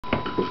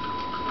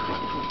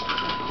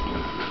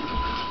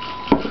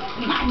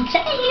Damn,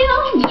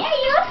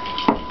 yeah.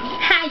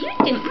 How you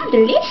doing? I'm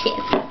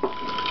delicious.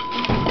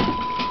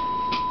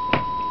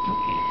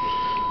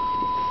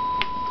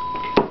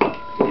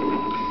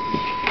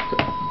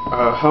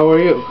 How are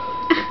you?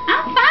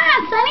 I'm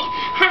fine, Sonny.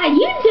 How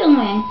you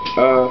doing?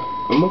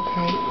 I'm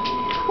okay.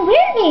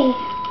 Really?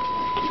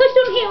 So you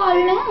doing here all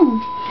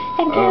alone?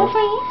 Got a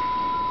girlfriend?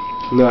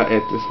 Not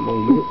at this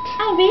moment.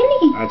 Oh,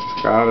 really? I just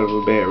got out of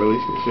a bad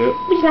relationship.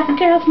 Would you like a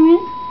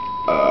girlfriend?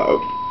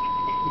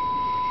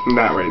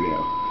 Not right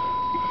now.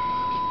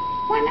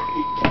 Why not?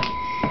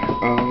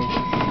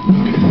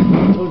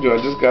 I told you I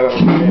just got out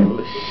of a bad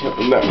relationship.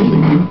 I'm not really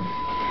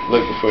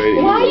looking for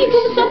any. Why are you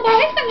moving so far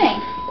away from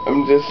me?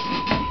 I'm just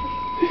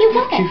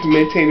keep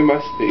maintaining my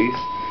space.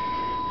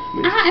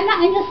 I'm not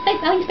in your space.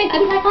 Oh, your space.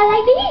 I'll be like, I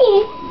like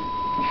this.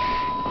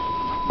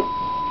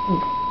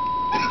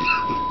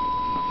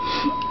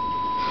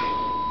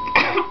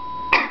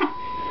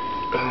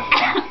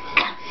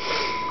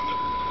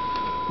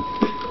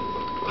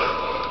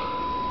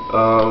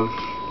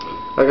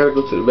 I gotta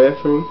go to the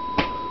bathroom.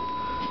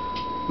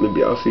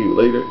 Maybe I'll see you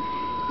later.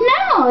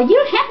 No, you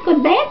don't have to go to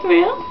the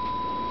bathroom.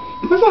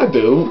 Yes, I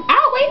do.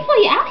 I'll wait for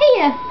you out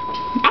here.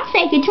 I'll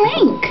save your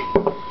drink.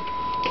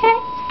 Okay?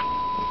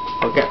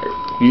 Okay,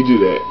 you do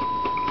that.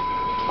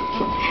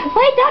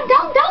 Wait, don't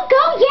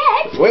go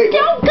yet. Wait.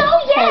 Don't go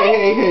yet.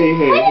 Hey.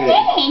 Wait a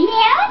minute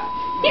now.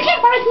 You can't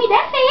promise me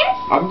that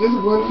fast. I'm just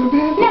going to the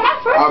bathroom. No, my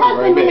first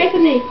husband was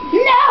raping me.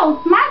 No,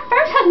 my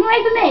first husband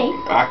raping me.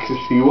 I can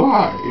see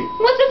why.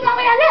 What's this my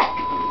way I look?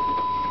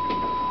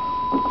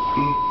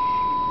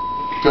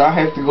 Do I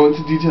have to go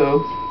into details?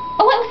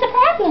 Oh, what's the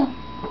problem?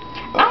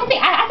 I think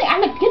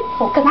I look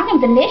beautiful because I'm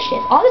delicious.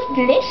 All this is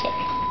delicious.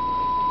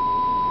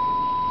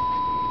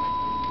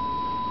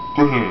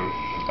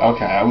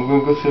 Okay, I'm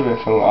gonna go to the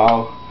bathroom.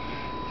 I'll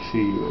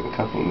see you in a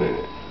couple of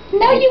minutes.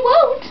 No, you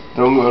won't.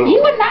 Don't go.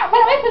 You will not run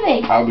away from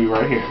me. I'll be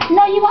right here.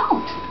 No, you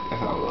won't.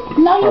 That's how I look.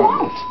 No, you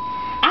won't.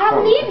 I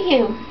don't believe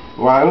you.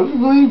 Why don't you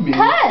believe me?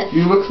 Because.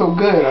 You look so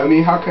good. I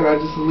mean, how can I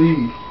just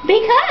leave?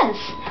 Because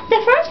the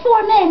first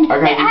 4 men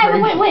that I ever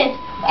went with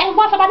and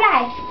once in my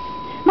life,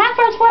 my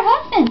first 4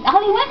 husbands, I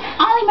only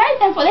married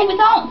them before they was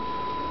gone.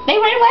 They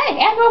ran away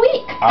after a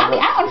week. I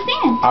don't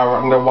understand. I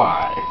wonder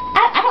why.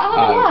 I don't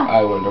know why.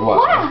 I wonder why.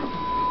 Why?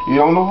 You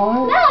don't know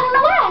why? No, I don't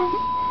know why.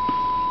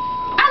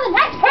 I'm a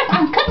nice person.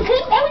 I'm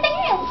cooking, everything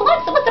else.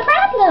 What's the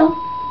problem?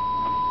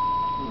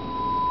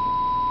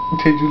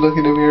 Did you look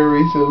in the mirror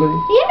recently?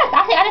 Yes,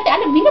 I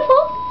look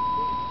beautiful.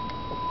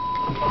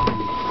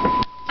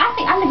 I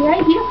think I look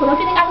very beautiful. Don't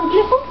you think I look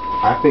beautiful?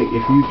 I think if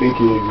you think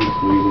you look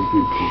beautiful, you look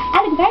beautiful. I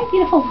look very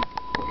beautiful.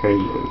 Okay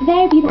then.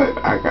 Very beautiful.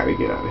 But I gotta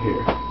get out of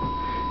here.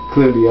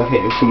 Clearly I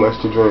had too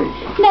much to drink.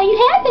 No, you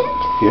haven't.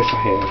 Yes, I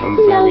have.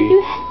 No, you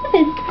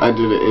haven't. I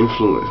do the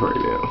influence right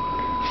now.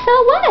 So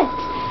what?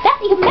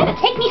 You better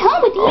take me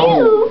home with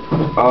you.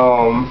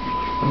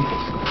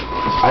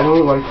 I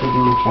don't like to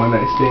do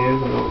one-night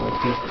stands. I don't like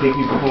to take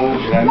people home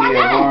and I meet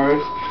at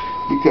bars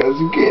because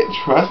you can't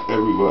trust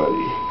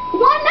everybody.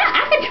 Why not?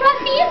 I can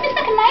trust you. You're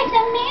like a nice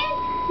young man.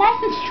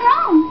 Nice and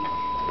strong.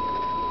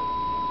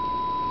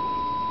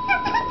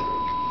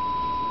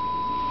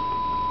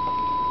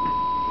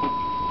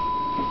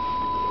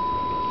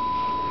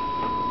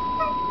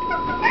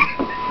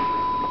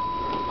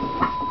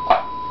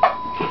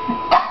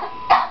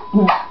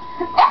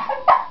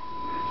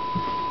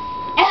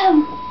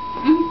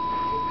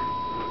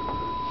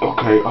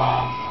 Okay,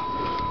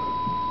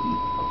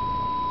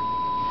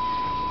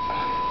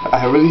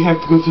 I really have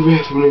to go to the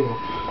bathroom now,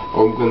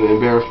 or I'm going to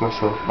embarrass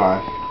myself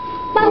by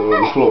going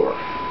on the floor.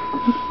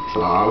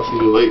 So I'll see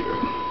you later.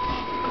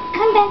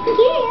 Come back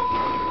again.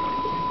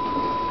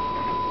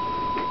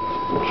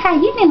 How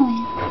you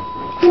doing?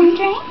 Want a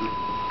drink?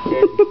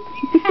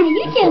 How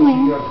you doing?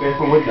 See you up there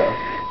from window.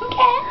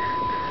 Okay.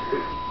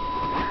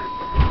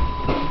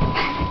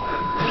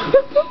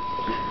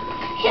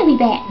 He'll be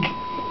back.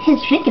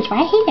 His drink is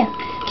right here.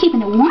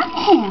 Keeping it warm for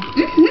him.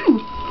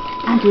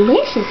 I'm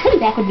delicious. He'll be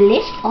back with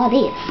delicious all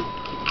this.